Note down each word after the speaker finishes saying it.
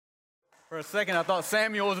For a second, I thought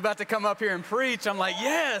Samuel was about to come up here and preach. I'm like,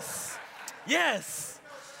 yes, yes,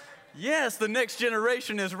 yes, the next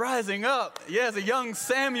generation is rising up. Yes, a young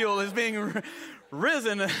Samuel is being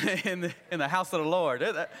risen in the house of the Lord.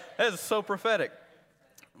 That is so prophetic.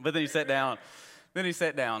 But then he sat down.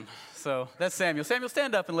 So that's Samuel. Samuel,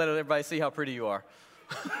 stand up and let everybody see how pretty you are.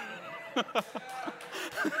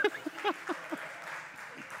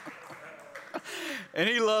 And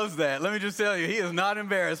he loves that. Let me just tell you, he is not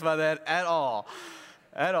embarrassed by that at all.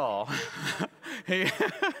 At all.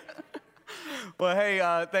 Well,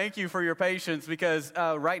 hey, thank you for your patience because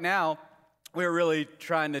right now, we're really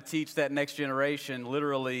trying to teach that next generation.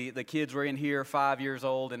 Literally, the kids were in here 5 years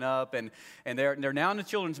old and up, and they're now in the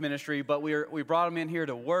children's ministry, but we brought them in here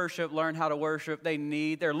to worship, learn how to worship. They're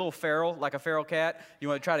a little feral, like a feral cat. You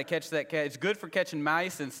want to try to catch that cat. It's good for catching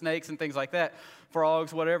mice and snakes and things like that,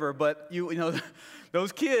 frogs, whatever, but you know,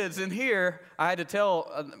 those kids in here, I had to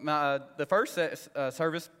tell the first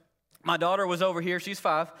service, my daughter was over here, she's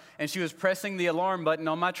 5, and she was pressing the alarm button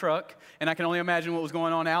on my truck, and I can only imagine what was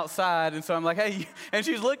going on outside, and so I'm like, hey, and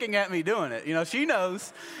she's looking at me doing it. You know, she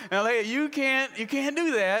knows. And I'm like, you can't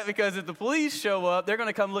do that, because if the police show up, they're going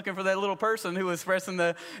to come looking for that little person who was pressing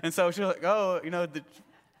and so she's like, oh, you know, the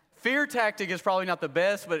fear tactic is probably not the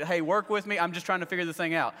best, but hey, work with me. I'm just trying to figure this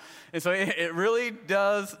thing out. And so it really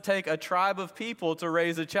does take a tribe of people to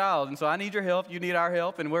raise a child. And so I need your help. You need our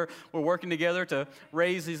help. And we're working together to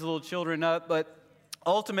raise these little children up. But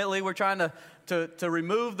ultimately, we're trying to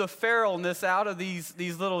remove the feralness out of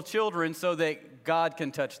these little children so that God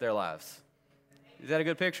can touch their lives. Is that a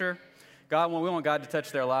good picture? We want God to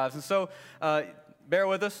touch their lives. And so bear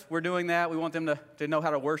with us. We're doing that. We want them to know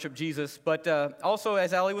how to worship Jesus. But also,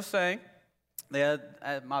 as Allie was saying, they had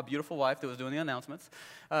my beautiful wife that was doing the announcements.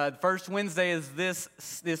 First Wednesday is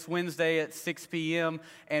this Wednesday at 6 p.m.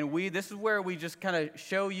 And this is where we just kind of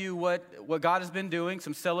show you what God has been doing,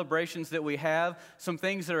 some celebrations that we have, some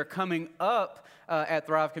things that are coming up at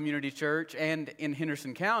Thrive Community Church and in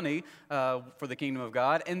Henderson County for the Kingdom of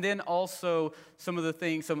God, and then also some of the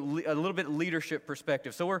things, a little bit leadership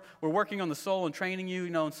perspective. So we're working on the soul and training you. You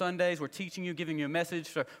know, on Sundays we're teaching you, giving you a message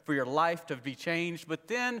for your life to be changed. But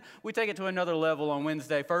then we take it to another level on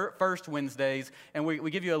Wednesday, first Wednesdays, and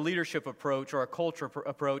we give you a leadership approach or a culture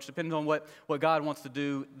approach, depending on what God wants to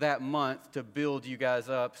do that month to build you guys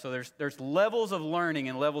up. So there's levels of learning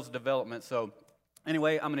and levels of development. So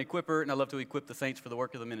anyway, I'm an equipper, and I love to equip the saints for the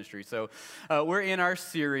work of the ministry. So we're in our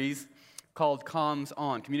series called Comms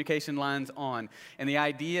On, Communication Lines On. And the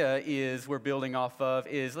idea we're building off of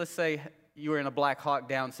is, let's say you were in a Black Hawk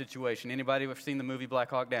Down situation. Anybody ever seen the movie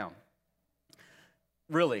Black Hawk Down?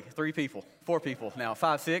 Really? 3 people, 4 people now,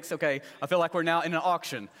 5, 6? Okay, I feel like we're now in an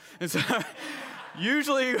auction. And so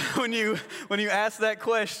usually when you ask that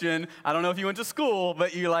question, I don't know if you went to school,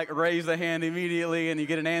 but you like raise the hand immediately and you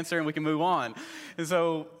get an answer and we can move on. And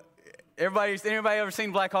so anybody ever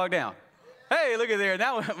seen Black Hawk Down? Hey, look at there.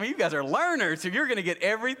 Now, you guys are learners, so you're going to get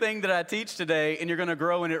everything that I teach today, and you're going to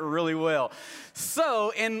grow in it really well.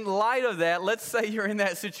 So in light of that, let's say you're in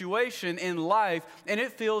that situation in life, and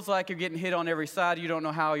it feels like you're getting hit on every side. You don't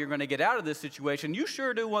know how you're going to get out of this situation. You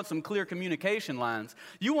sure do want some clear communication lines.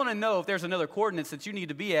 You want to know if there's another coordinates that you need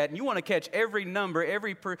to be at, and you want to catch every number,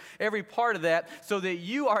 every part of that, so that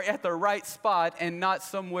you are at the right spot and not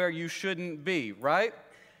somewhere you shouldn't be, right?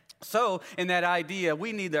 So in that idea,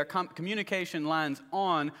 we need their communication lines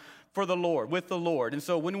on for the Lord, with the Lord. And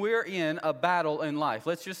so when we're in a battle in life,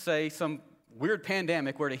 let's just say some weird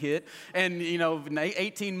pandemic were to hit, and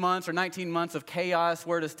 18 months or 19 months of chaos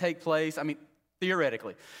were to take place, I mean,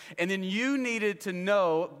 theoretically. And then you needed to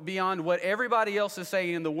know beyond what everybody else is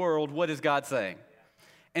saying in the world, what is God saying?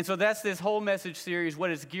 And so that's this whole message series,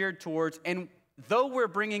 what it's geared towards. And though we're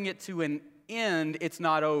bringing it to an end, it's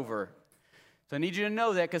not over. So I need you to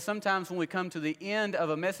know that, because sometimes when we come to the end of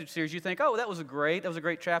a message series, you think, oh, that was a great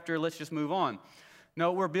chapter, let's just move on.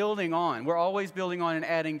 No, we're building on. We're always building on and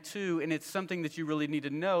adding to, and it's something that you really need to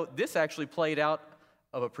know. This actually played out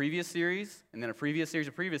of a previous series, and then a previous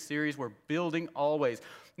series. We're building always.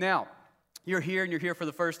 Now, you're here and you're here for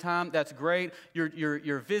the first time. That's great.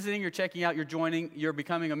 You're visiting, you're checking out, you're joining, you're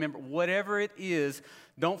becoming a member. Whatever it is,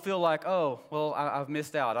 don't feel like, oh, well, I've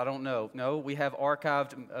missed out. I don't know. No, we have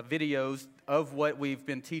archived videos of what we've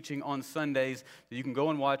been teaching on Sundays that you can go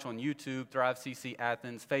and watch on YouTube, Thrive CC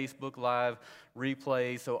Athens, Facebook Live,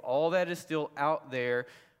 replays. So all that is still out there.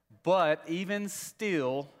 But even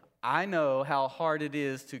still, I know how hard it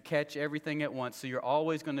is to catch everything at once, so you're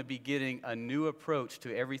always going to be getting a new approach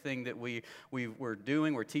to everything that we're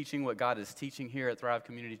doing. We're teaching what God is teaching here at Thrive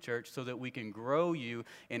Community Church so that we can grow you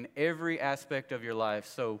in every aspect of your life.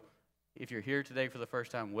 So If you're here today for the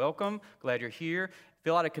first time, welcome. Glad you're here.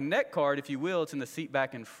 Fill out a Connect card, if you will. It's in the seat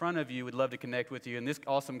back in front of you. We'd love to connect with you. And this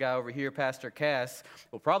awesome guy over here, Pastor Cass,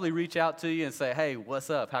 will probably reach out to you and say, hey, what's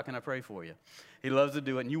up? How can I pray for you? He loves to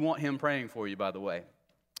do it, and you want him praying for you, by the way.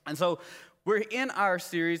 And so we're in our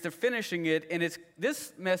series. They're finishing it, and it's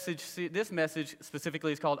this message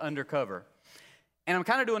specifically is called Undercover. And I'm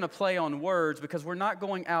kind of doing a play on words because we're not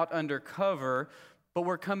going out undercover, but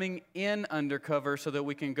we're coming in undercover so that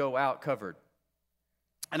we can go out covered.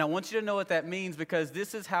 And I want you to know what that means because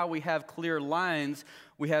this is how we have clear lines.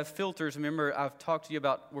 We have filters. Remember, I've talked to you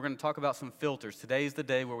about, we're going to talk about some filters. Today's the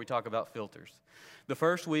day where we talk about filters. The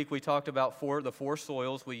first week, we talked about the four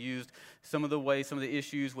soils. We used some of the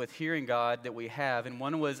issues with hearing God that we have. And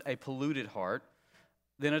one was a polluted heart,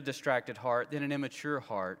 then a distracted heart, then an immature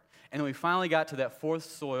heart. And then we finally got to that fourth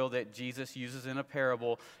soil that Jesus uses in a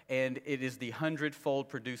parable, and it is the 100-fold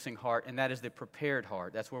producing heart, and that is the prepared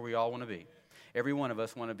heart. That's where we all want to be. Every one of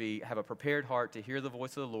us want to have a prepared heart to hear the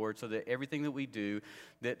voice of the Lord so that everything that we do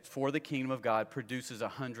that for the kingdom of God produces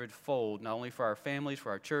 100-fold, not only for our families,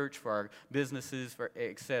 for our church, for our businesses, for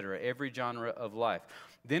etc., every genre of life.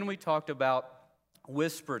 Then we talked about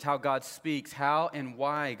whispers, how God speaks, how and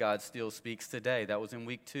why God still speaks today. That was in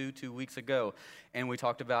week 2 weeks ago. And we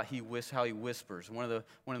talked about how he whispers. One of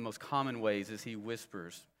the most common ways is he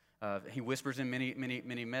whispers. He whispers in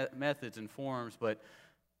many methods and forms, but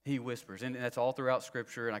he whispers. And that's all throughout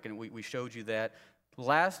Scripture, and we showed you that.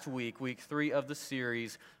 Last week, week 3 of the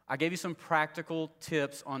series, I gave you some practical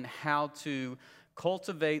tips on how to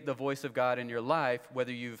cultivate the voice of God in your life,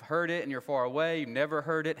 whether you've heard it and you're far away, you've never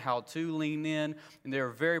heard it, how to lean in, and they're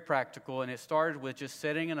very practical, and it started with just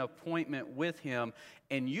setting an appointment with him,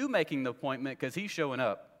 and you making the appointment because he's showing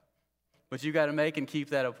up. But you got to make and keep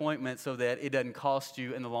that appointment so that it doesn't cost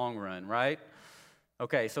you in the long run, right?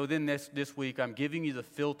 Okay, so then this week I'm giving you the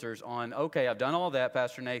filters on, okay, I've done all that,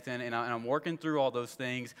 Pastor Nathan, and I'm working through all those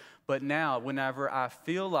things, but now whenever I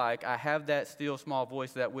feel like I have that still small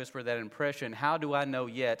voice, that whisper, that impression, how do I know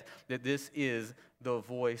yet that this is the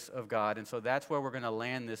voice of God? And so that's where we're going to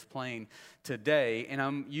land this plane today, and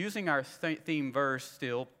I'm using our theme verse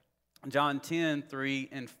still, John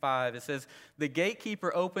 10:3-5. It says, the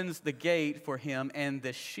gatekeeper opens the gate for him, and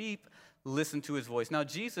the sheep listen to his voice. Now,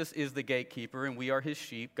 Jesus is the gatekeeper, and we are his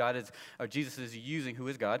sheep. Jesus is using, who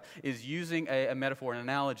is God, is using a metaphor, an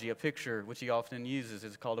analogy, a picture, which he often uses.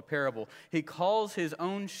 It's called a parable. He calls his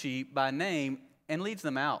own sheep by name and leads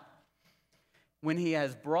them out. When he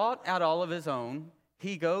has brought out all of his own,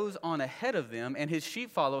 he goes on ahead of them, and his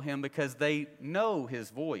sheep follow him because they know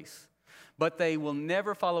his voice. But they will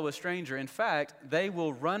never follow a stranger. In fact, they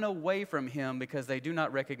will run away from him because they do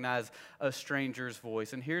not recognize a stranger's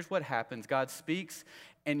voice. And here's what happens. God speaks,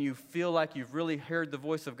 and you feel like you've really heard the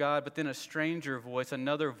voice of God, but then a stranger voice,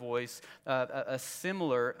 another voice, a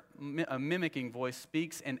mimicking voice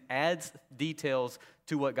speaks and adds details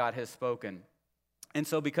to what God has spoken. And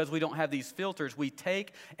so because we don't have these filters, we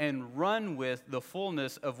take and run with the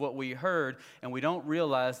fullness of what we heard, and we don't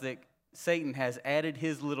realize that Satan has added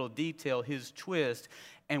his little detail, his twist,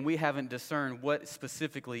 and we haven't discerned what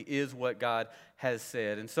specifically is what God has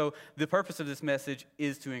said. And so the purpose of this message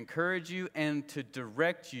is to encourage you and to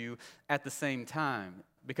direct you at the same time,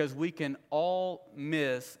 because we can all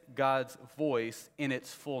miss God's voice in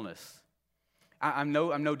its fullness. I'm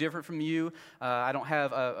no different from you. I don't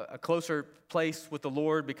have a closer place with the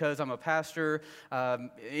Lord because I'm a pastor.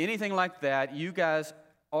 Anything like that, you guys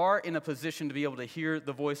are in a position to be able to hear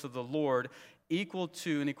the voice of the Lord equal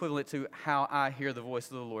to and equivalent to how I hear the voice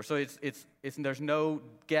of the Lord. So it's there's no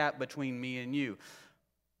gap between me and you.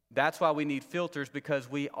 That's why we need filters, because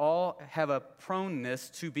we all have a proneness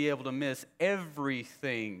to be able to miss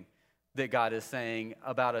everything that God is saying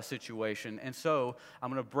about a situation. And so I'm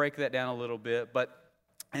going to break that down a little bit.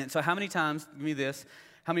 And so how many times, give me this,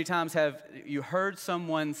 how many times have you heard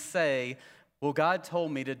someone say, well, God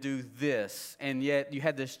told me to do this, and yet you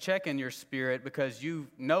had this check in your spirit because you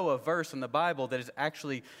know a verse in the Bible that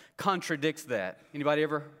actually contradicts that. Anybody?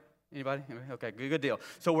 Okay, good deal.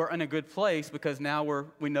 So we're in a good place because now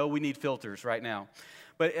we know we need filters right now.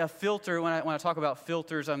 But a filter, when I talk about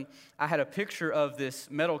filters, I had a picture of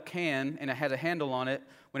this metal can, and it had a handle on it.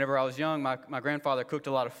 Whenever I was young, my grandfather cooked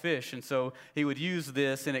a lot of fish, and so he would use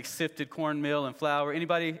this, and it sifted cornmeal and flour.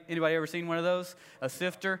 Anybody ever seen one of those? A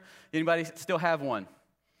sifter? Anybody still have one?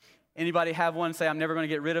 Anybody have one? Say, I'm never going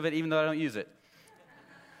to get rid of it, even though I don't use it.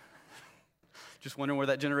 Just wondering where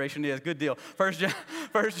that generation is. Good deal. 1 John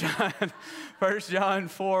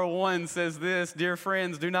 4:1 says this, dear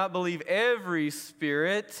friends, do not believe every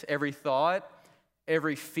spirit, every thought,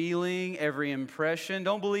 every feeling, every impression.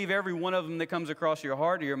 Don't believe every one of them that comes across your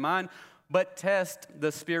heart or your mind, but test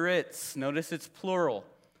the spirits. Notice it's plural.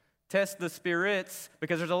 Test the spirits,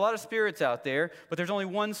 because there's a lot of spirits out there, but there's only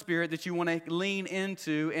one spirit that you want to lean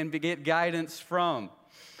into and get guidance from.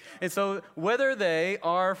 And so whether they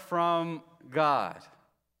are from God,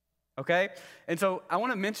 okay? And so I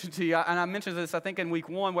want to mention to you, and I mentioned this, I think, in week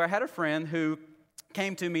 1, where I had a friend who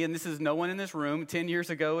came to me, and this is no one in this room, 10 years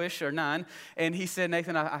ago-ish or 9, and he said,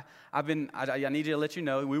 Nathan, I need to let you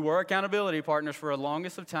know, we were accountability partners for the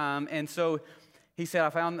longest of time, and so he said,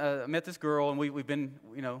 I met this girl, and we've been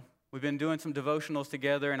doing some devotionals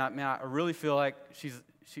together, and I really feel like she's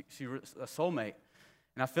a soulmate,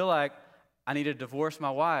 and I feel like I need to divorce my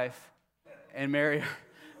wife and marry her.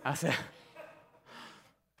 I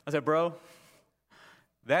said, bro,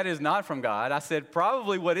 that is not from God. I said,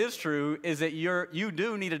 probably what is true is that you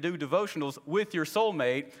do need to do devotionals with your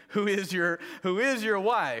soulmate, who is your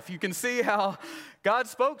wife. You can see how God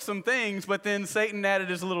spoke some things, but then Satan added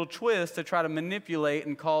his little twist to try to manipulate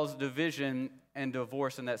and cause division and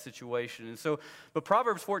divorce in that situation. And so, but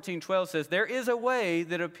Proverbs 14:12 says, there is a way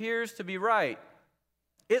that appears to be right.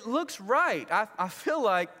 It looks right. I feel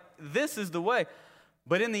like this is the way.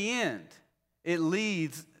 But in the end, it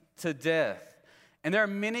leads to death. And there are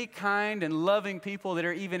many kind and loving people that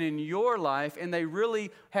are even in your life, and they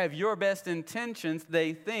really have your best intentions,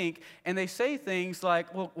 they think, and they say things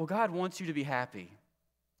like, well, God wants you to be happy.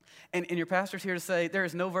 And your pastor's here to say, there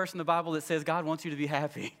is no verse in the Bible that says God wants you to be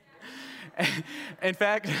happy. In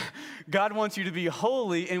fact, God wants you to be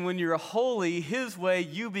holy, and when you're holy His way,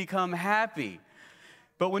 you become happy.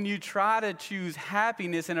 But when you try to choose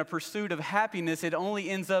happiness in a pursuit of happiness, it only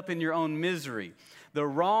ends up in your own misery. The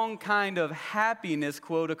wrong kind of happiness,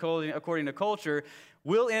 quote, according to culture,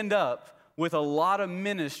 will end up with a lot of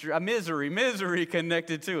misery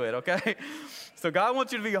connected to it, okay? So God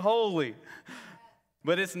wants you to be holy,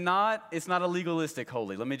 but it's not a legalistic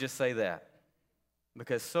holy. Let me just say that.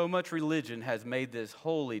 Because so much religion has made this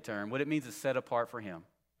holy term, what it means is set apart for Him.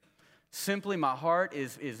 Simply, my heart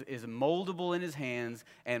is moldable in His hands,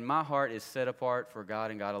 and my heart is set apart for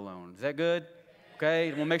God and God alone. Is that good?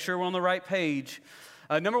 Okay, we'll make sure we're on the right page.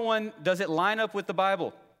 Number 1, does it line up with the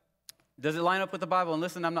Bible? Does it line up with the Bible? And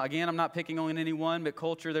listen, I'm not picking on anyone, but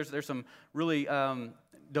culture, there's some really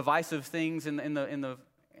divisive things in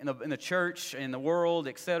the church, in the world,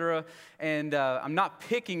 etc. And I'm not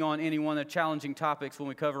picking on anyone. They're challenging topics when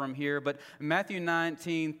we cover them here. But Matthew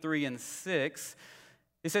 19:3-6.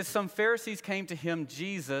 It says, some Pharisees came to him,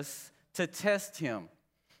 Jesus, to test him.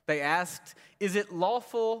 They asked, is it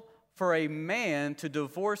lawful for a man to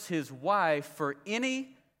divorce his wife for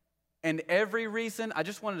any and every reason? I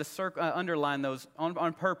just wanted to underline those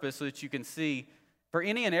on purpose so that you can see. For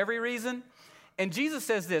any and every reason? And Jesus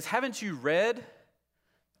says this, haven't you read?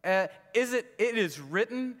 It is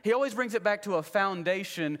written. He always brings it back to a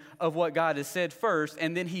foundation of what God has said first,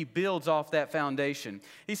 and then He builds off that foundation.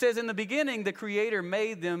 He says, in the beginning, the Creator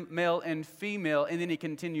made them male and female, and then He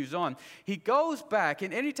continues on. He goes back,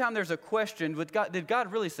 and anytime there's a question, did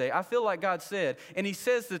God really say? I feel like God said, and He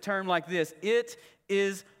says the term like this, it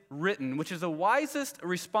is written, which is the wisest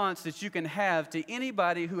response that you can have to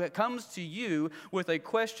anybody who comes to you with a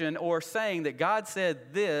question or saying that God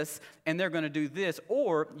said this and they're going to do this,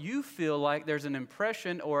 or you feel like there's an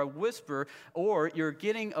impression or a whisper, or you're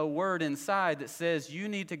getting a word inside that says you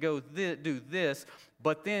need to go do this,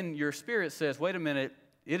 but then your spirit says, wait a minute,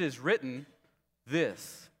 it is written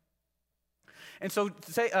this. And so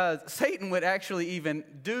Satan would actually even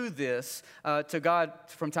do this to God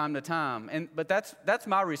from time to time. But that's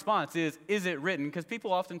my response is it written? Because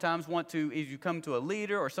people oftentimes want to, if you come to a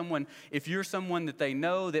leader or someone, if you're someone that they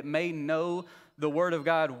know that may know the Word of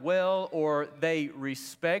God well, or they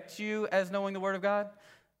respect you as knowing the Word of God,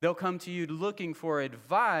 they'll come to you looking for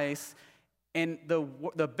advice. And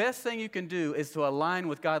the best thing you can do is to align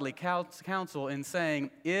with godly counsel in saying,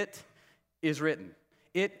 it is written.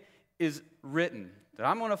 It is written that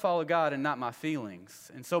I'm going to follow God and not my feelings.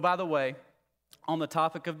 And so, by the way, on the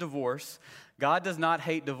topic of divorce, God does not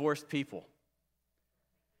hate divorced people.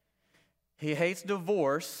 He hates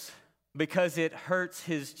divorce because it hurts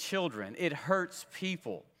His children. It hurts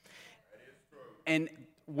people. And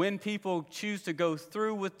when people choose to go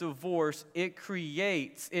through with divorce, it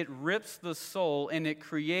rips the soul, and it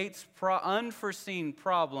creates unforeseen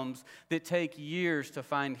problems that take years to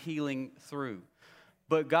find healing through.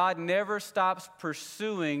 But God never stops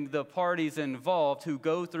pursuing the parties involved who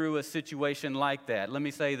go through a situation like that. Let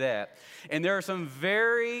me say that. And there are some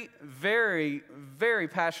very, very, very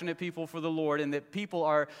passionate people for the Lord, and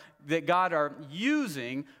that God are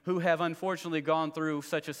using who have unfortunately gone through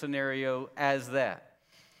such a scenario as that.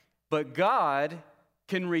 But God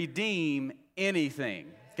can redeem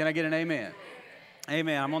anything. Can I get an amen?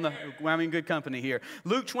 Amen. I'm in good company here.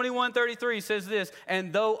 Luke 21:33 says this,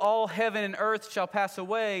 "And though all heaven and earth shall pass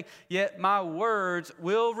away, yet my words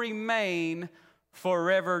will remain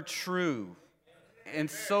forever true." And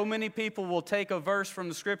so many people will take a verse from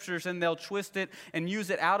the scriptures and they'll twist it and use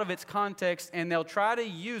it out of its context, and they'll try to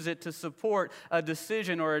use it to support a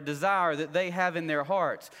decision or a desire that they have in their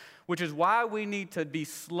hearts, which is why we need to be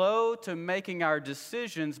slow to making our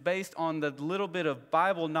decisions based on the little bit of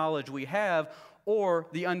Bible knowledge we have, or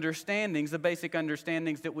the basic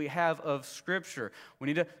understandings that we have of Scripture. We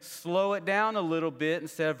need to slow it down a little bit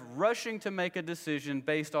instead of rushing to make a decision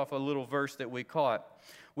based off a little verse that we caught.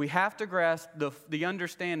 We have to grasp the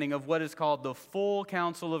understanding of what is called the full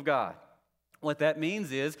counsel of God. What that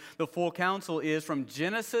means is the full counsel is from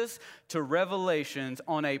Genesis to Revelations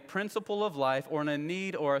on a principle of life or on a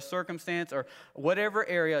need or a circumstance or whatever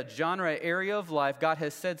area, genre, area of life. God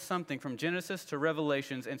has said something from Genesis to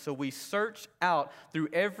Revelations, and so we search out through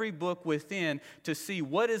every book within to see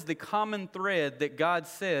what is the common thread that God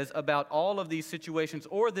says about all of these situations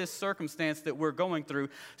or this circumstance that we're going through,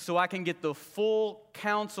 so I can get the full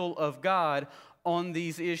counsel of God on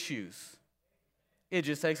these issues. It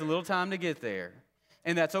just takes a little time to get there.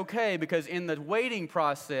 And that's okay, because in the waiting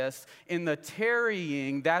process, in the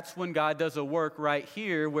tarrying, that's when God does a work right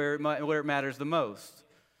here where it matters the most.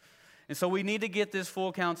 And so we need to get this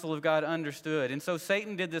full counsel of God understood. And so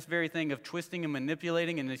Satan did this very thing of twisting and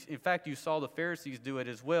manipulating. And in fact, you saw the Pharisees do it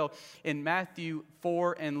as well in Matthew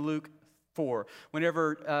 4 and Luke 4.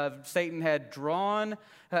 Whenever Satan had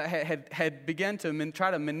begun to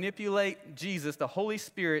try to manipulate Jesus, the Holy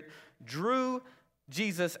Spirit drew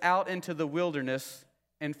Jesus out into the wilderness.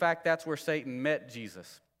 In fact, that's where Satan met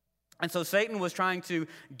Jesus. And so Satan was trying to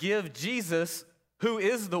give Jesus, who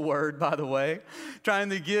is the Word, by the way, trying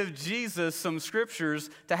to give Jesus some scriptures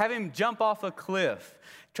to have him jump off a cliff,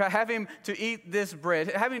 to have him to eat this bread,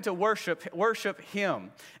 having to worship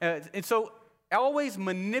him. And so always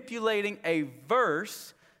manipulating a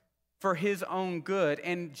verse for his own good.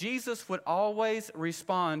 And Jesus would always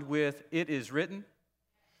respond with, "It is written,"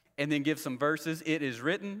 and then give some verses, "It is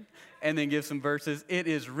written," and then give some verses, "It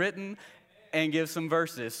is written," and give some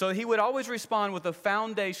verses. So he would always respond with the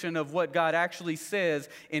foundation of what God actually says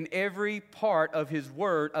in every part of his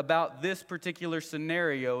word about this particular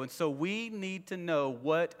scenario. And so we need to know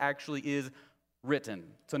what actually is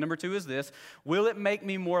written. So number 2 is this: will it make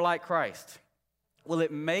me more like Christ? Will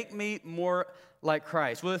it make me more like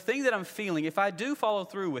Christ? Well, the thing that I'm feeling, if I do follow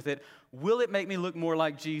through with it, will it make me look more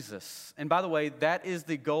like Jesus? And by the way, that is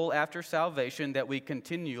the goal after salvation, that we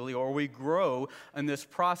continually, or we grow in this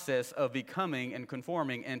process of becoming and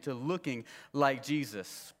conforming and to looking like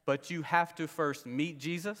Jesus. But you have to first meet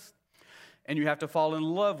Jesus, and you have to fall in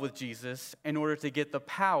love with Jesus in order to get the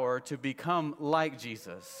power to become like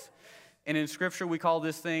Jesus. And in Scripture, we call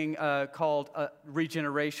this thing called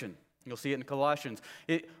regeneration. You'll see it in Colossians.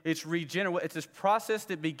 It's this process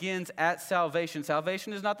that begins at salvation.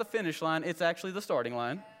 Salvation is not the finish line. It's actually the starting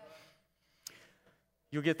line.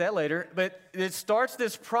 You'll get that later. But it starts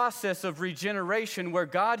this process of regeneration where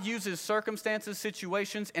God uses circumstances,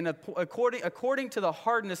 situations, and according to the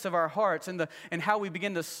hardness of our hearts and how we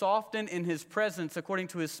begin to soften in His presence according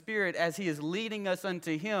to His Spirit as He is leading us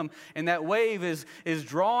unto Him. And that wave is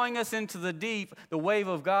drawing us into the deep. The wave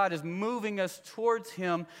of God is moving us towards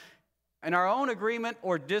Him. And our own agreement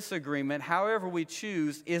or disagreement, however we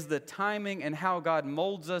choose, is the timing and how God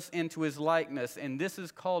molds us into His likeness. And this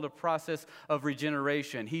is called a process of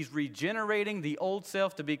regeneration. He's regenerating the old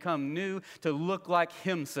self to become new, to look like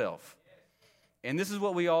Himself. And this is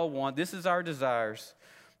what we all want. This is our desires.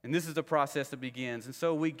 And this is the process that begins. And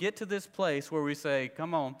so we get to this place where we say,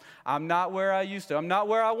 come on, I'm not where I used to. I'm not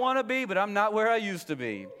where I want to be, but I'm not where I used to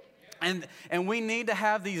be. And we need to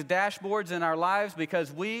have these dashboards in our lives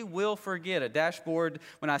because we will forget. A dashboard,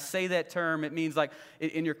 when I say that term, it means like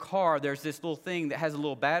in your car, there's this little thing that has a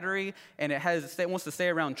little battery, and it wants to stay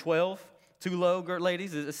around 12. Too low,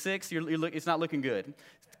 ladies? Is it 6? It's not looking good.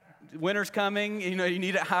 Winter's coming, you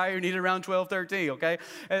need it higher, you need it around 12, 13, okay?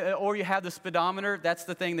 Or you have the speedometer, that's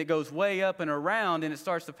the thing that goes way up and around, and it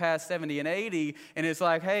starts to pass 70 and 80, and it's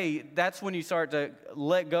like, hey, that's when you start to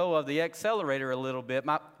let go of the accelerator a little bit.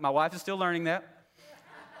 My wife is still learning that.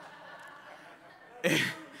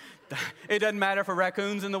 It doesn't matter if a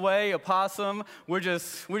raccoon's in the way, a possum. We're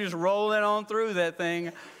just rolling on through that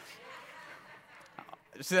thing.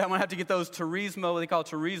 So I'm going to have to get those Turismo, what they call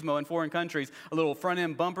Turismo in foreign countries, a little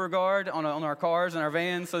front-end bumper guard on our cars and our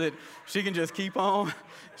vans so that she can just keep on.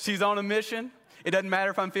 She's on a mission. It doesn't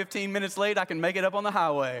matter if I'm 15 minutes late. I can make it up on the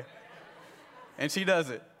highway. And she does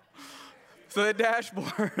it. So that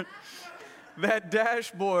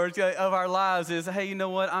dashboard of our lives is, hey, you know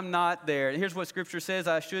what? I'm not there. And here's what Scripture says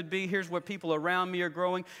I should be. Here's where people around me are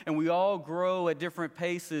growing. And we all grow at different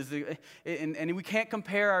paces. And we can't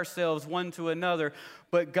compare ourselves one to another.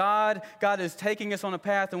 But God is taking us on a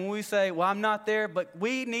path. And when we say, well, I'm not there, but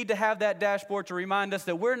we need to have that dashboard to remind us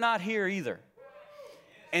that we're not here either.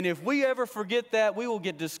 And if we ever forget that, we will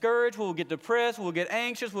get discouraged, we'll get depressed, we'll get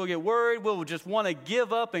anxious, we'll get worried, we'll just want to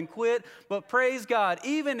give up and quit. But praise God,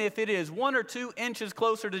 even if it is 1 or 2 inches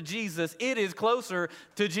closer to Jesus, it is closer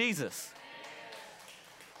to Jesus.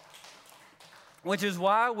 Which is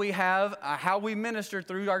why we have how we minister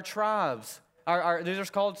through our tribes.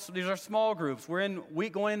 These are small groups. We're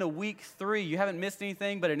going into week 3. You haven't missed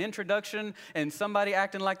anything but an introduction and somebody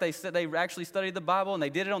acting like they actually studied the Bible and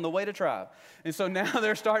they did it on the way to tribe. And so now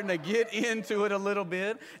they're starting to get into it a little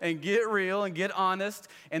bit and get real and get honest.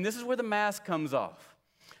 And this is where the mask comes off.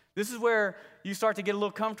 This is where you start to get a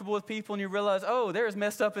little comfortable with people and you realize, oh, they're as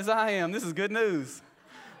messed up as I am. This is good news.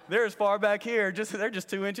 They're as far back here. They're just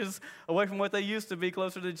 2 inches away from what they used to be,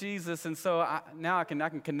 closer to Jesus. And so now I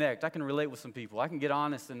can connect. I can relate with some people. I can get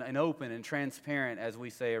honest and open and transparent, as we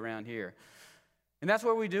say around here. And that's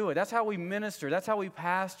where we do it. That's how we minister. That's how we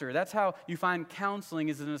pastor. That's how you find counseling,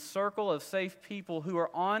 is in a circle of safe people who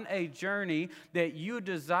are on a journey that you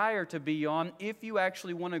desire to be on if you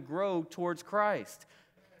actually want to grow towards Christ.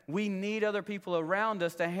 We need other people around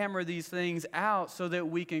us to hammer these things out so that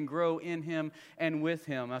we can grow in Him and with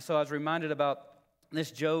Him. So I was reminded about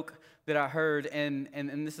this joke that I heard, and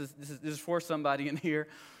this is for somebody in here.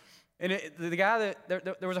 And the guy there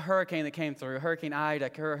was a hurricane that came through, Hurricane Ida,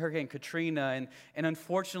 Hurricane Katrina, and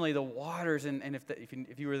unfortunately the waters, and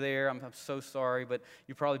if you were there, I'm so sorry, but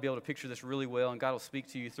you'll probably be able to picture this really well, and God will speak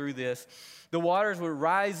to you through this. The waters were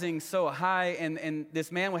rising so high, and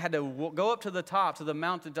this man had to go up to the top, to the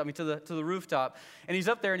mountain, to the rooftop, and he's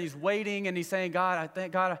up there and he's waiting, and he's saying, God, I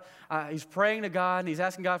thank God. He's praying to God, and he's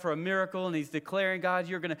asking God for a miracle, and he's declaring, God,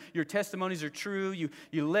 your testimonies are true.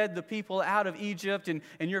 You led the people out of Egypt, and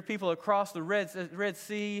your people across the Red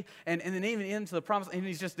Sea, and then even into the promise, and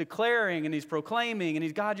he's just declaring, and he's proclaiming,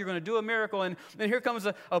 and God, you're going to do a miracle, and then here comes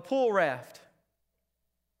a pool raft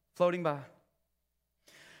floating by.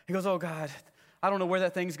 He goes, oh, God, I don't know where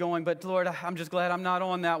that thing's going, but Lord, I'm just glad I'm not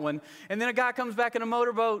on that one. And then a guy comes back in a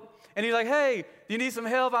motorboat, and he's like, hey, do you need some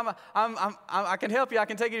help? I can help you. I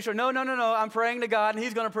can take you to shore. No. I'm praying to God, and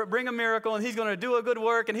He's going to bring a miracle, and He's going to do a good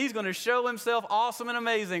work, and He's going to show Himself awesome and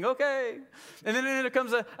amazing. Okay. And then there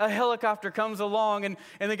comes a helicopter comes along, and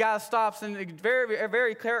the guy stops and very,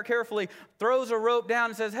 very carefully throws a rope down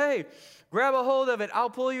and says, hey, grab a hold of it. I'll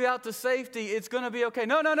pull you out to safety. It's going to be okay.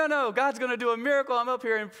 No. God's going to do a miracle. I'm up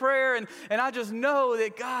here in prayer, and I just know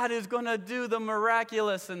that God is going to do the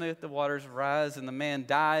miraculous. And the waters rise, and the man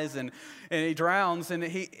dies, and he drowns, and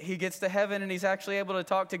he gets to heaven, and he's actually able to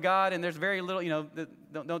talk to God. And there's very little,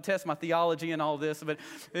 don't test my theology and all this, but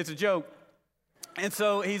it's a joke. And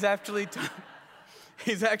so he's actually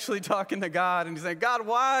talking to God, and he's saying, God,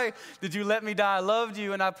 why did you let me die? I loved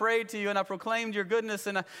you, and I prayed to you, and I proclaimed your goodness,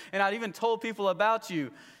 and I even told people about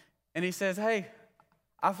you. And he says, hey,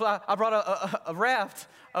 I brought a raft,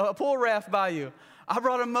 a pool raft by you. I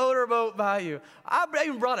brought a motorboat by you. I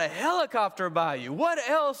even brought a helicopter by you. What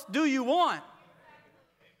else do you want?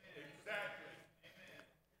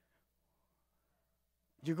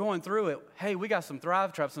 You're going through it. Hey, we got some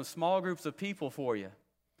Thrive Tribes, some small groups of people for you.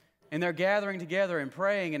 And they're gathering together and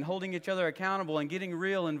praying and holding each other accountable and getting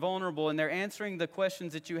real and vulnerable. And they're answering the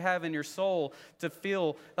questions that you have in your soul to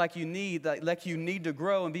feel like you need to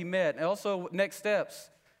grow and be met. And also, next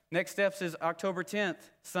steps. Next steps is October 10th,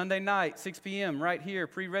 Sunday night, 6 p.m., right here,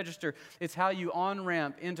 pre-register. It's how you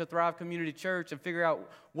on-ramp into Thrive Community Church and figure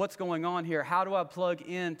out what's going on here. How do I plug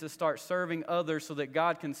in to start serving others so that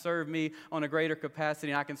God can serve me on a greater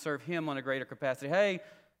capacity and I can serve Him on a greater capacity? Hey,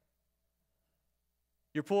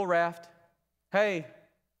 your pool raft. Hey,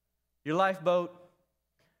 your lifeboat.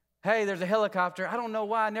 Hey, there's a helicopter. I don't know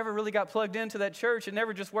why I never really got plugged into that church. It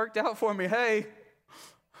never just worked out for me. Hey,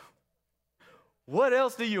 what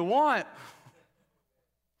else do you want?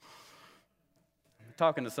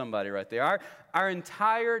 talking to somebody right there. Our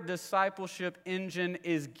entire discipleship engine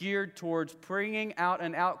is geared towards bringing out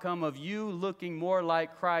an outcome of you looking more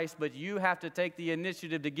like Christ, but you have to take the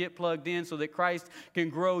initiative to get plugged in so that Christ can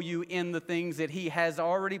grow you in the things that he has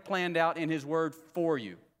already planned out in his word for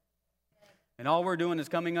you. And all we're doing is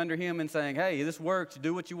coming under him and saying, hey, this works.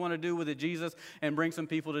 Do what you want to do with it, Jesus, and bring some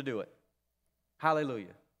people to do it.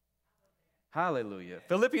 Hallelujah. Hallelujah.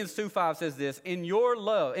 Philippians 2:5 says this, in your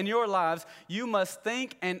lives, you must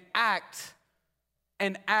think and act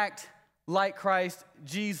like Christ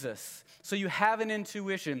Jesus. So you have an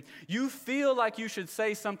intuition. You feel like you should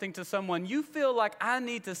say something to someone. You feel like I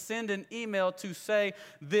need to send an email to say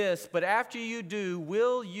this, but after you do,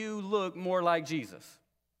 will you look more like Jesus?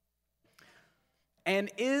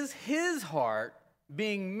 And is his heart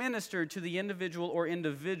being ministered to the individual or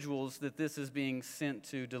individuals that this is being sent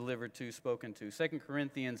to, delivered to, spoken to? 2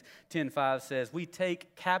 Corinthians 10:5 says, we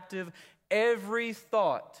take captive every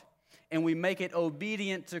thought and we make it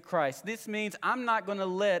obedient to Christ. This means I'm not going to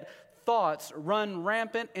let thoughts run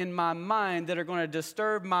rampant in my mind that are going to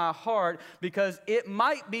disturb my heart, because it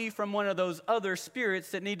might be from one of those other spirits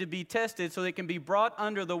that need to be tested so they can be brought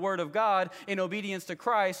under the word of God in obedience to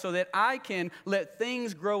Christ, so that I can let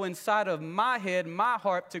things grow inside of my head, my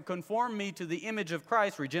heart, to conform me to the image of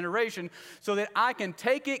Christ, regeneration, so that I can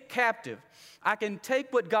take it captive. I can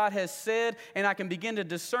take what God has said and I can begin to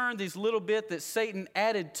discern these little bit that Satan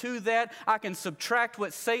added to that. I can subtract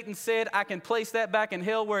what Satan said. I can place that back in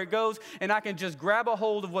hell where it goes, and I can just grab a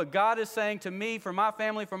hold of what God is saying to me, for my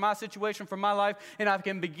family, for my situation, for my life, and I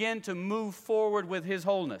can begin to move forward with his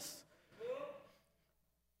wholeness.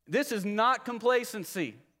 This is not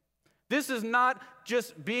complacency. This is not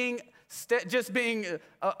just being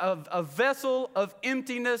a vessel of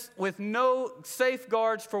emptiness with no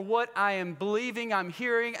safeguards for what I am believing, I'm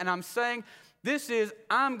hearing, and I'm saying. This is,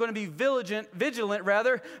 I'm going to be vigilant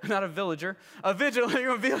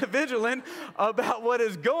about what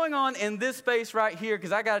is going on in this space right here,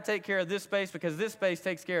 because I got to take care of this space, because this space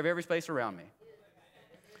takes care of every space around me.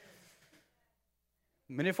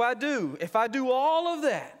 And if I do all of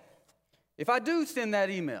that, if I do send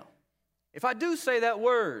that email, if I do say that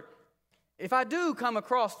word, if I do come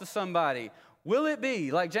across to somebody, will it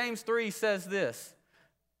be, like James 3 says this,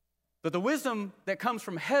 but the wisdom that comes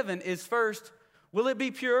from heaven is first, will it be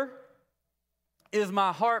pure? Is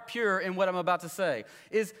my heart pure in what I'm about to say?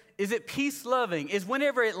 Is it peace-loving? Is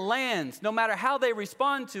whenever it lands, no matter how they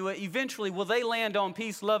respond to it, eventually will they land on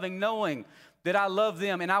peace-loving, knowing that I love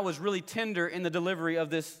them and I was really tender in the delivery of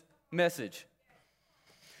this message?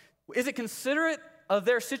 Is it considerate of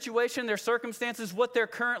their situation, their circumstances, what they're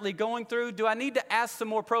currently going through? Do I need to ask some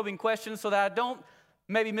more probing questions so that I don't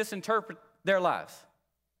maybe misinterpret their lives?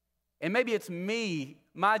 And maybe it's me,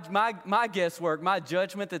 my guesswork, my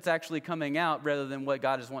judgment that's actually coming out rather than what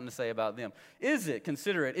God is wanting to say about them. Is it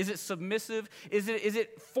considerate? Is it submissive? Is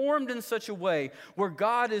it formed in such a way where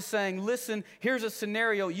God is saying, listen, here's a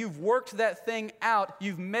scenario. You've worked that thing out.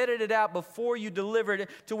 You've meted it out before you delivered it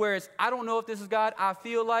to where it's, I don't know if this is God, I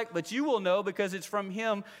feel like, but you will know because it's from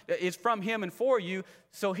Him and for you.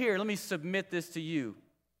 So here, let me submit this to you.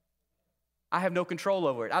 I have no control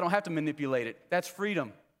over it. I don't have to manipulate it. That's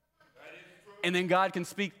freedom. And then God can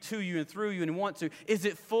speak to you and through you and want to. Is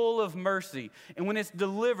it full of mercy? And when it's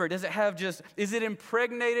delivered, is it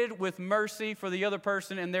impregnated with mercy for the other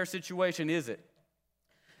person and their situation? Is it?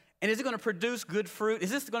 And is it going to produce good fruit?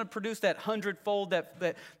 Is this going to produce that 100-fold,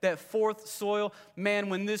 that fourth soil? Man,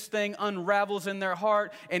 when this thing unravels in their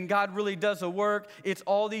heart and God really does a work, it's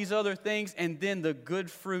all these other things, and then the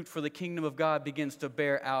good fruit for the kingdom of God begins to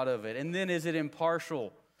bear out of it. And then is it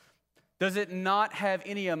impartial? Does it not have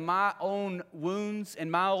any of my own wounds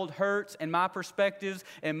and my old hurts and my perspectives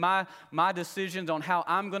and my decisions on how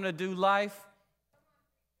I'm going to do life?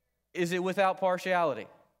 Is it without partiality?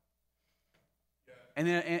 And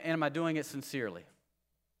am I doing it sincerely?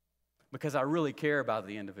 Because I really care about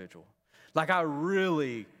the individual. Like I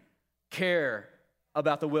really care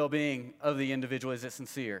about the well-being of the individual. Is it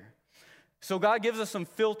sincere? So God gives us some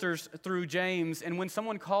filters through James, and when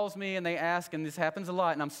someone calls me and they ask, and this happens a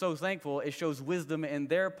lot, and I'm so thankful, it shows wisdom in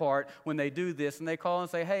their part when they do this, and they call and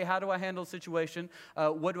say, hey, how do I handle the situation?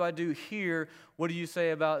 What do I do here? What do you say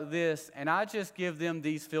about this? And I just give them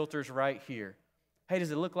these filters right here. Hey, does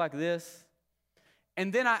it look like this?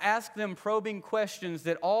 And then I ask them probing questions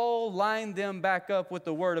that all line them back up with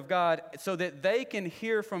the Word of God so that they can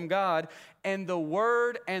hear from God, and the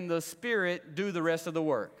Word and the Spirit do the rest of the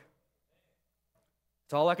work.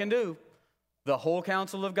 That's all I can do. The whole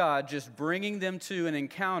counsel of God, just bringing them to an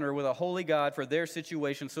encounter with a holy God for their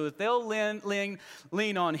situation so that they'll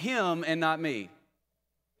lean on Him and not me.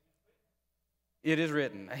 It is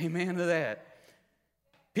written. Amen to that.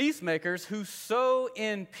 Peacemakers who sow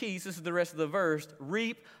in peace, this is the rest of the verse,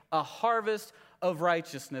 reap a harvest of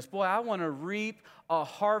righteousness. Boy, I want to reap a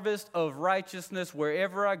harvest of righteousness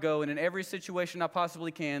wherever I go and in every situation I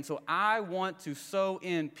possibly can. So I want to sow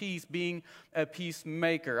in peace, being a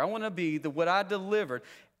peacemaker. I want to be what I delivered.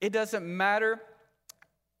 It doesn't matter.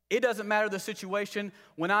 It doesn't matter the situation.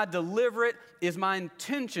 When I deliver it, is my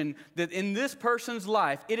intention that in this person's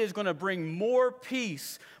life, it is going to bring more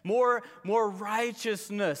peace, more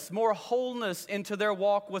righteousness, more wholeness into their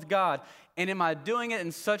walk with God. And am I doing it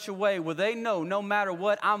in such a way where they know no matter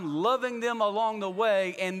what, I'm loving them along the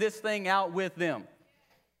way and this thing out with them?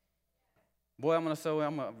 Boy, I'm going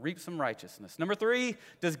to reap some righteousness. Number 3,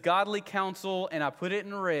 does godly counsel, and I put it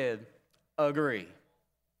in red, agree?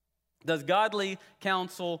 Does godly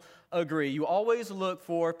counsel agree? You always look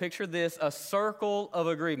for, picture this, a circle of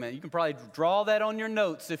agreement. You can probably draw that on your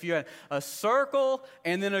notes if you had a circle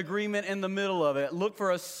and then agreement in the middle of it. Look for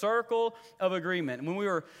a circle of agreement. And when we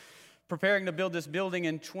were preparing to build this building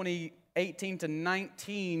in 2018 to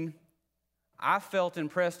 19, I felt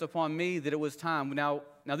impressed upon me that it was time. Now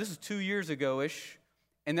this is 2 years ago-ish,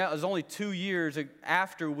 and that was only 2 years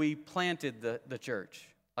after we planted the church.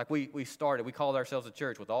 Like we started, we called ourselves a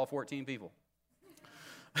church with all 14 people.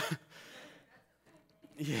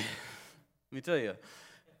 Yeah, let me tell you,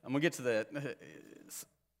 I'm going to get to that.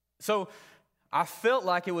 So I felt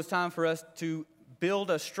like it was time for us to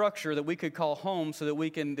build a structure that we could call home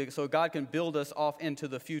so God can build us off into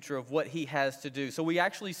the future of what he has to do. So we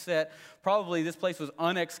actually probably this place was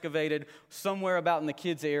unexcavated somewhere about in the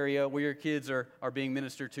kids area where your kids are being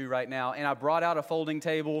ministered to right now. And I brought out a folding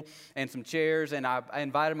table and some chairs, and I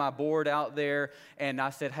invited my board out there, and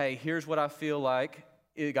I said, hey, here's what I feel like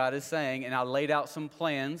God is saying. And I laid out some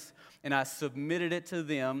plans, and I submitted it to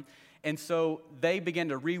them. And so they began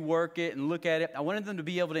to rework it and look at it. I wanted them to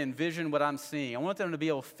be able to envision what I'm seeing. I wanted them to be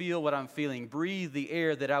able to feel what I'm feeling, breathe the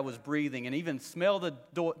air that I was breathing, and even smell the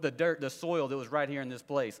dirt, the soil that was right here in this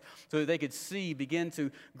place, so that they could begin to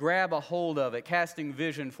grab a hold of it, casting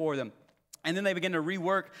vision for them. And then they began to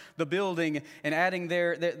rework the building and adding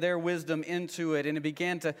their wisdom into it, and it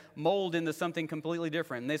began to mold into something completely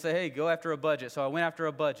different. And they say, hey, go after a budget. So I went after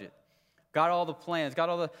a budget. Got all the plans, got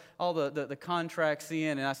all the contracts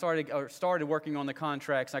in, and I started working on the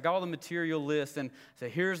contracts. I got all the material lists and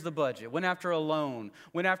said, here's the budget. Went after a loan.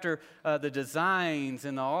 Went after the designs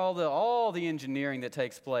and all the engineering that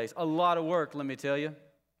takes place. A lot of work, let me tell you.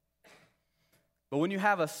 But when you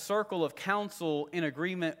have a circle of counsel in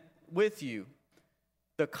agreement with you,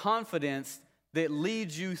 the confidence that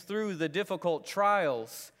leads you through the difficult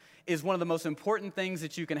trials is one of the most important things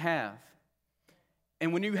that you can have.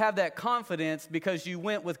 And when you have that confidence because you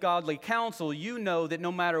went with godly counsel, you know that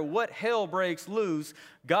no matter what hell breaks loose,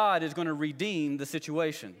 God is going to redeem the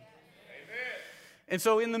situation. Amen. And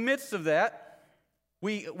so in the midst of that,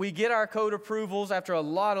 we get our code approvals after a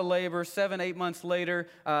lot of labor. 7-8 months later,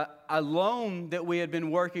 a loan that we had been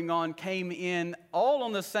working on came in all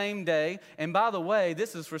on the same day. And by the way,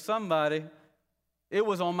 this is for somebody, it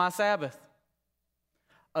was on my Sabbath.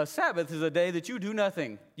 A Sabbath is a day that you do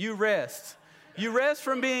nothing. You rest. You rest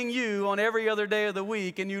from being you on every other day of the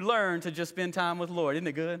week, and you learn to just spend time with the Lord. Isn't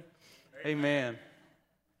it good? Amen.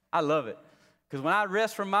 I love it. Because when I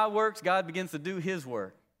rest from my works, God begins to do his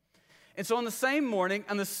work. And so on the same morning,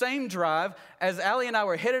 on the same drive, as Allie and I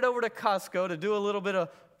were headed over to Costco to do a little bit of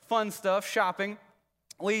fun stuff, shopping,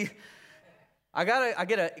 I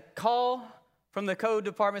get a call from the code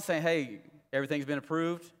department saying, hey, everything's been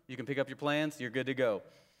approved. You can pick up your plans. You're good to go.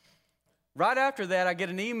 Right after that, I get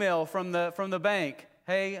an email from the bank.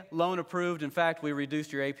 Hey, loan approved. In fact, we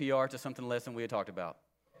reduced your APR to something less than we had talked about.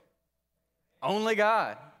 Only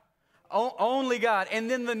God. Only God. And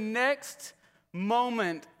then the next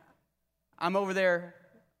moment, I'm over there,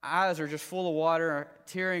 eyes are just full of water,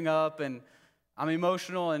 tearing up, and I'm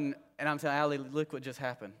emotional, and I'm telling Allie, look what just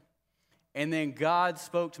happened. And then God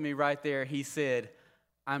spoke to me right there. He said,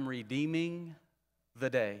 I'm redeeming the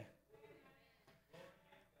day.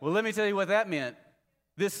 Well, let me tell you what that meant.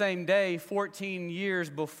 This same day, 14 years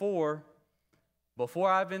before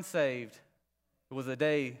I've been saved, it was the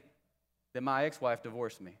day that my ex-wife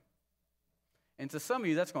divorced me. And to some of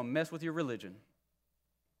you, that's going to mess with your religion.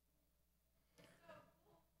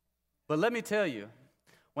 But let me tell you,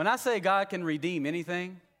 when I say God can redeem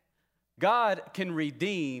anything, God can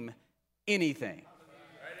redeem anything.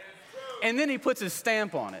 And then he puts his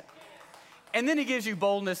stamp on it. And then he gives you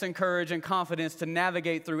boldness and courage and confidence to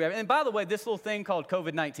navigate through everything. And by the way, this little thing called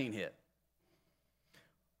COVID-19 hit.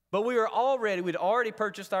 But we'd already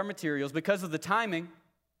purchased our materials because of the timing.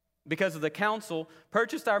 because of the council,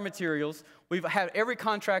 purchased our materials. We've had every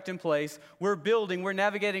contract in place. We're building, we're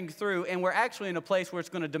navigating through, and we're actually in a place where it's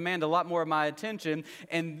going to demand a lot more of my attention.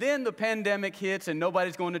 And then the pandemic hits and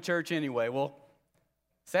nobody's going to church anyway. Well,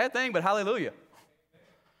 sad thing, but hallelujah.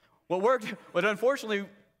 What unfortunately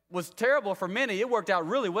was terrible for many, it worked out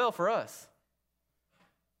really well for us.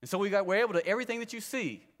 And so we're able to, everything that you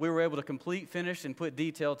see, we were able to complete, finish, and put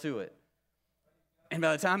detail to it. And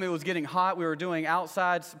by the time it was getting hot, we were doing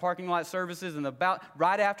outside parking lot services, and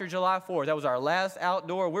right after July 4th, that was our last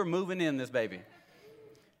outdoor, we're moving in this baby.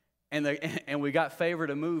 And we got favor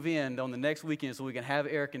to move in on the next weekend so we can have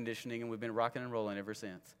air conditioning, and we've been rocking and rolling ever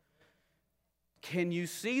since. Can you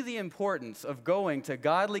see the importance of going to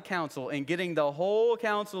godly counsel and getting the whole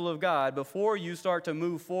counsel of God before you start to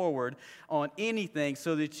move forward on anything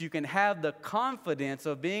so that you can have the confidence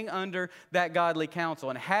of being under that godly counsel?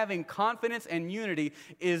 And having confidence and unity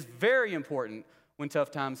is very important when tough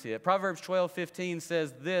times hit. Proverbs 12:15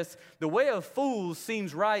 says this, "The way of fools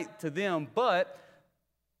seems right to them, but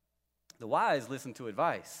the wise listen to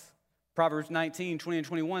advice." Proverbs 19:20 and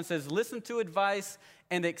 21 says, "Listen to advice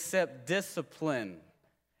and accept discipline."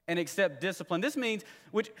 And accept discipline. This means,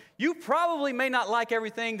 which you probably may not like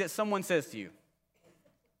everything that someone says to you.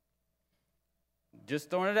 Just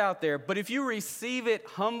throwing it out there. But if you receive it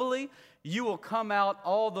humbly, you will come out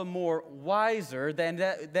all the more wiser than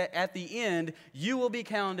that at the end, you will be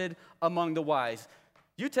counted among the wise.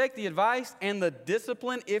 You take the advice and the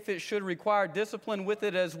discipline, if it should require discipline with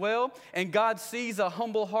it as well, and God sees a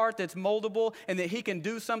humble heart that's moldable and that he can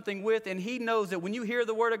do something with, and he knows that when you hear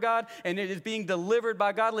the word of God and it is being delivered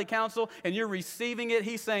by godly counsel and you're receiving it,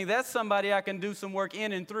 he's saying, that's somebody I can do some work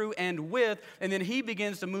in and through and with, and then he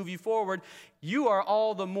begins to move you forward. You are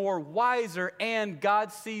all the more wiser, and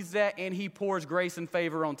God sees that and he pours grace and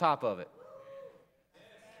favor on top of it.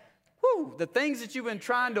 Whew, the things that you've been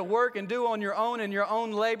trying to work and do on your own in your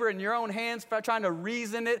own labor and your own hands, trying to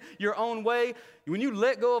reason it your own way, when you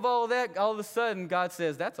let go of all of that, all of a sudden God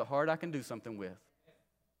says, that's a heart I can do something with.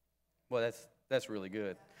 Well, that's really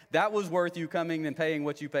good. That was worth you coming and paying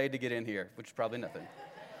what you paid to get in here, which is probably nothing.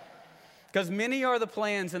 Because many are the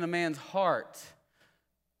plans in a man's heart,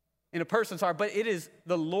 in a person's heart, but it is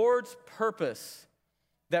the Lord's purpose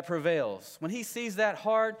that prevails. When he sees that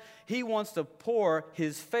heart, he wants to pour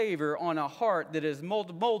his favor on a heart that is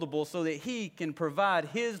moldable so that he can provide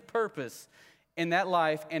his purpose in that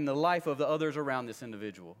life and the life of the others around this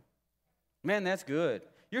individual. Man, that's good.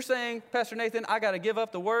 You're saying, Pastor Nathan, I got to give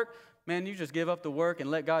up the work. Man, you just give up the work and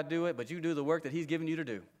let God do it, but you do the work that he's given you to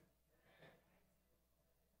do.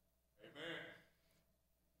 Amen.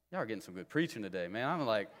 Y'all are getting some good preaching today, man. I'm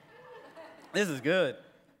like, this is good.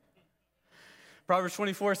 Proverbs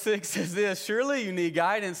 24:6 says this, "Surely you need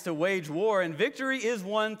guidance to wage war, and victory is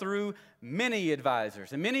won through many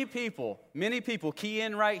advisors." And many people, key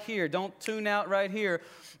in right here, don't tune out right here.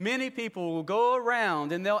 Many people will go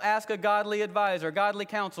around and they'll ask a godly advisor, godly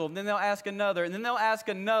counsel, and then they'll ask another, and then they'll ask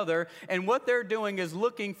another, and what they're doing is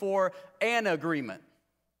looking for an agreement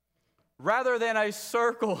rather than a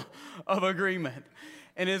circle of agreement.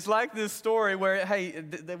 And it's like this story where, hey,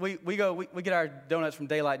 we get our donuts from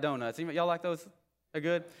Daylight Donuts. Y'all like those? They're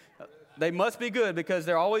good? They must be good because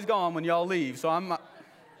they're always gone when y'all leave. So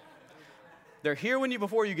they're here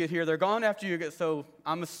before you get here. They're gone after you get. So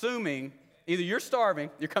I'm assuming either you're starving,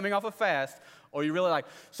 you're coming off a fast, or you really like.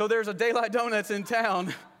 So there's a Daylight Donuts in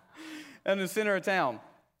town, in the center of town.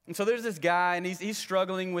 And so there's this guy, and he's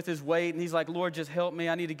struggling with his weight, and he's like, Lord, just help me.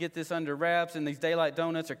 I need to get this under wraps, and these Daylight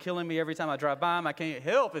Donuts are killing me every time I drive by them. I can't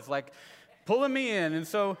help. It's like pulling me in. And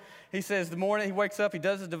so he says the morning he wakes up, he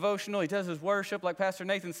does his devotional, he does his worship, like Pastor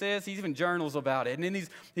Nathan says. He even journals about it. And then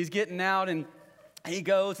he's getting out, and he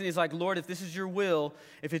goes, and he's like, Lord, if this is your will,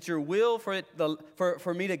 if it's your will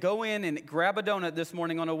for me to go in and grab a donut this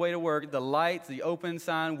morning on the way to work, the lights, the open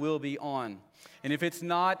sign will be on. And if it's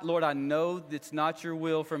not, Lord, I know it's not your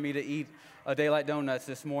will for me to eat a Daylight Donuts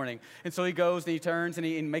this morning. And so he goes and he turns and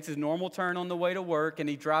he makes his normal turn on the way to work, and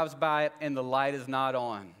he drives by it and the light is not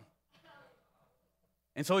on.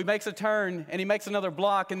 And so he makes a turn and he makes another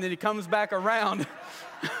block, and then he comes back around.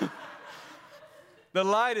 The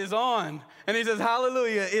light is on. And he says,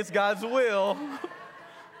 hallelujah, it's God's will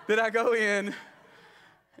that I go in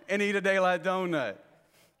and eat a Daylight Donut.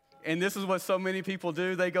 And this is what so many people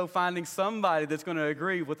do. They go finding somebody that's going to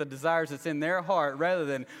agree with the desires that's in their heart rather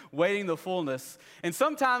than waiting the fullness. And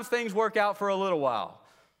sometimes things work out for a little while.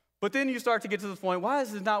 But then you start to get to the point, why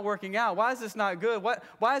is this not working out? Why is this not good?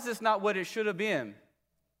 Why is this not what it should have been?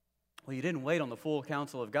 Well, you didn't wait on the full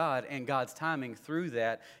counsel of God and God's timing through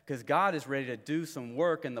that, because God is ready to do some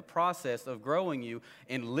work in the process of growing you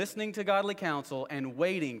in listening to godly counsel and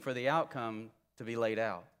waiting for the outcome to be laid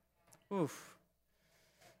out. Oof.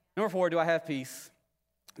 Number 4, do I have peace?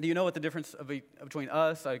 Do you know what the difference between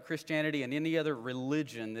us, Christianity, and any other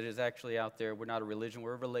religion that is actually out there? We're not a religion,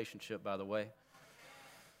 we're a relationship, by the way.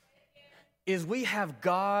 Is we have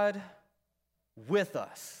God with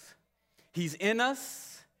us. He's in us.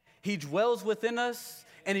 He dwells within us,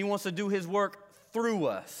 and he wants to do his work through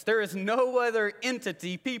us. There is no other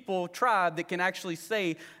entity, people, tribe that can actually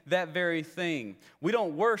say that very thing. We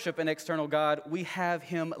don't worship an external God. We have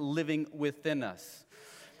him living within us.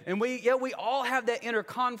 And we all have that inner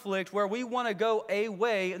conflict where we want to go a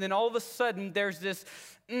way, and then all of a sudden there's this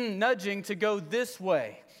nudging to go this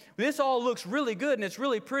way. This all looks really good and it's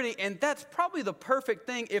really pretty, and that's probably the perfect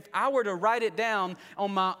thing. If I were to write it down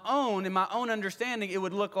on my own, in my own understanding, it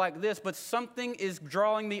would look like this, but something is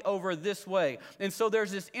drawing me over this way. And so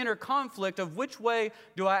there's this inner conflict of which way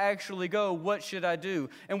do I actually go? What should I do?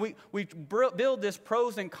 And we build this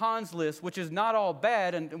pros and cons list, which is not all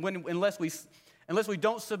bad unless we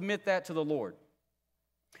don't submit that to the Lord.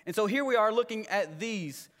 And so here we are looking at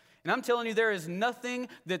these. And I'm telling you, there is nothing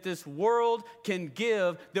that this world can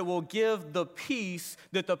give that will give the peace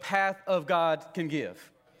that the path of God can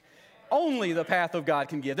give. Only the path of God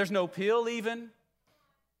can give. There's no pill even.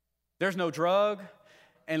 There's no drug.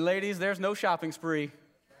 And ladies, there's no shopping spree.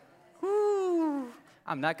 Woo!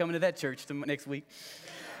 I'm not coming to that church next week.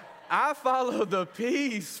 I follow the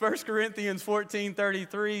peace. 1 Corinthians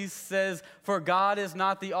 14:33 says, "For God is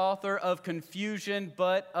not the author of confusion,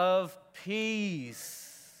 but of peace."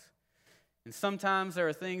 And sometimes there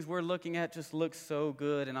are things we're looking at just look so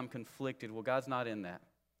good and I'm conflicted. Well, God's not in that.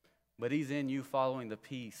 But he's in you following the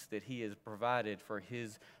peace that he has provided for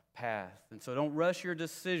his path. And so don't rush your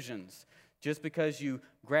decisions just because you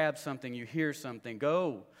grab something, you hear something.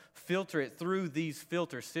 Go filter it through these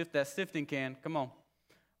filters. Sift that sifting can. Come on.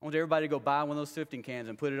 I want everybody to go buy one of those sifting cans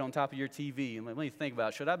and put it on top of your TV. And let me think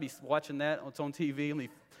about it. Should I be watching that? It's on TV. Let me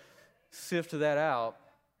sift that out.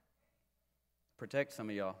 Protect some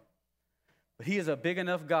of y'all. But he is a big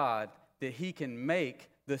enough God that he can make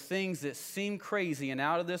the things that seem crazy and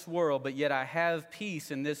out of this world, but yet I have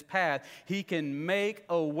peace in this path. He can make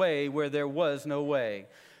a way where there was no way.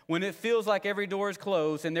 When it feels like every door is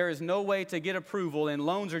closed and there is no way to get approval and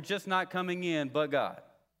loans are just not coming in but God.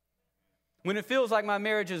 When it feels like my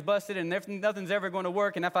marriage is busted and nothing's ever going to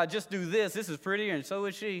work, and if I just do this is prettier and so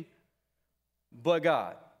is she, but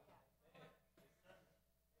God.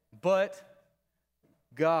 But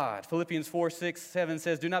God. Philippians 4:6-7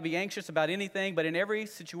 says, "Do not be anxious about anything, but in every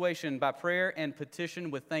situation, by prayer and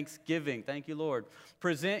petition with thanksgiving." Thank you, Lord.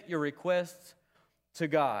 "Present your requests to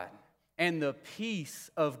God. And the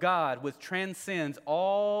peace of God, which transcends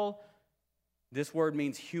all," this word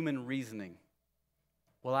means human reasoning.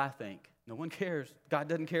 Well, I think. No one cares. God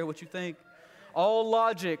doesn't care what you think. All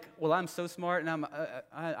logic. Well, I'm so smart and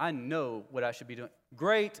I know what I should be doing.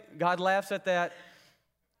 Great. God laughs at that.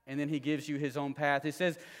 And then he gives you his own path. It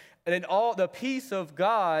says, "And all the peace of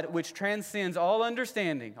God, which transcends all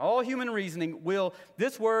understanding, all human reasoning, will,"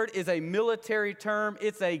 this word is a military term.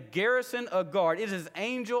 It's a garrison, a guard. It is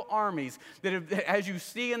angel armies that, as you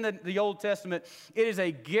see in the Old Testament, it is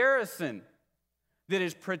a garrison that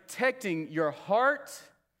is protecting your heart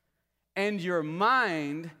and your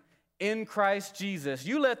mind in Christ Jesus.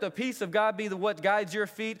 You let the peace of God be what guides your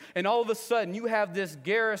feet, and all of a sudden you have this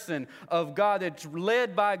garrison of God that's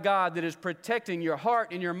led by God that is protecting your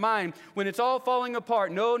heart and your mind when it's all falling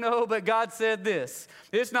apart. No, but God said this.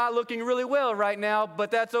 It's not looking really well right now, but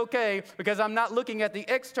that's okay because I'm not looking at the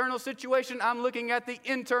external situation. I'm looking at the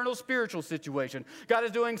internal spiritual situation. God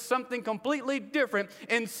is doing something completely different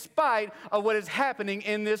in spite of what is happening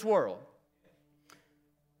in this world.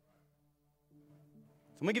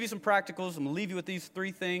 I'm going to give you some practicals. I'm going to leave you with these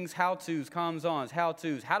 3 things: how-tos, comes-ons,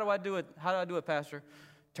 how-tos. How do I do it? How do I do it, Pastor?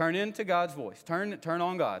 Turn into God's voice. Turn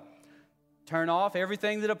on God. Turn off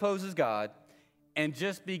everything that opposes God and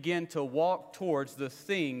just begin to walk towards the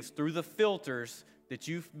things through the filters that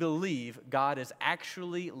you believe God is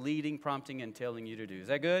actually leading, prompting, and telling you to do. Is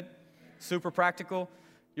that good? Super practical.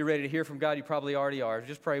 You're ready to hear from God. You probably already are.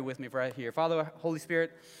 Just pray with me right here. Father, Holy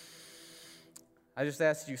Spirit, I just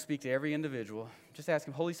ask you to speak to every individual. Just ask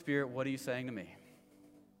him, Holy Spirit, what are you saying to me?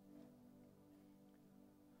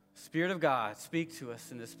 Spirit of God, speak to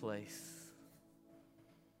us in this place.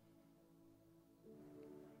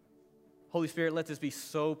 Holy Spirit, let this be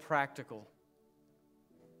so practical,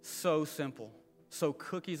 so simple, so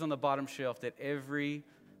cookies on the bottom shelf that every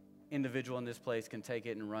individual in this place can take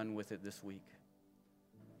it and run with it this week.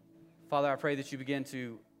 Father, I pray that you begin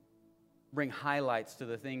to bring highlights to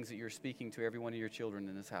the things that you're speaking to every one of your children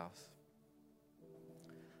in this house.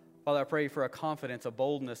 Father, I pray for a confidence, a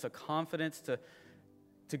boldness, a confidence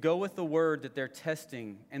to go with the word that they're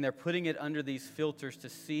testing, and they're putting it under these filters to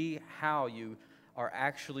see how you are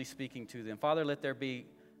actually speaking to them. Father, let there be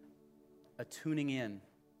a tuning in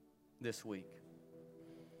this week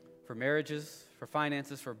for marriages, for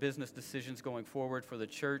finances, for business decisions going forward, for the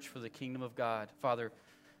church, for the kingdom of God. Father,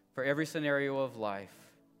 for every scenario of life,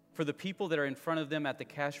 for the people that are in front of them at the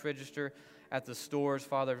cash register, at the stores,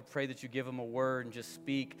 Father, I pray that you give them a word and just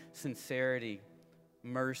speak sincerity,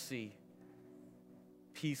 mercy,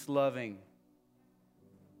 peace-loving.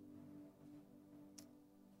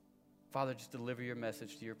 Father, just deliver your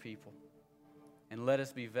message to your people. And let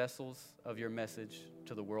us be vessels of your message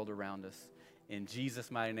to the world around us. In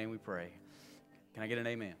Jesus' mighty name we pray. Can I get an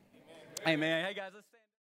amen? Amen. Hey, guys, let's stand.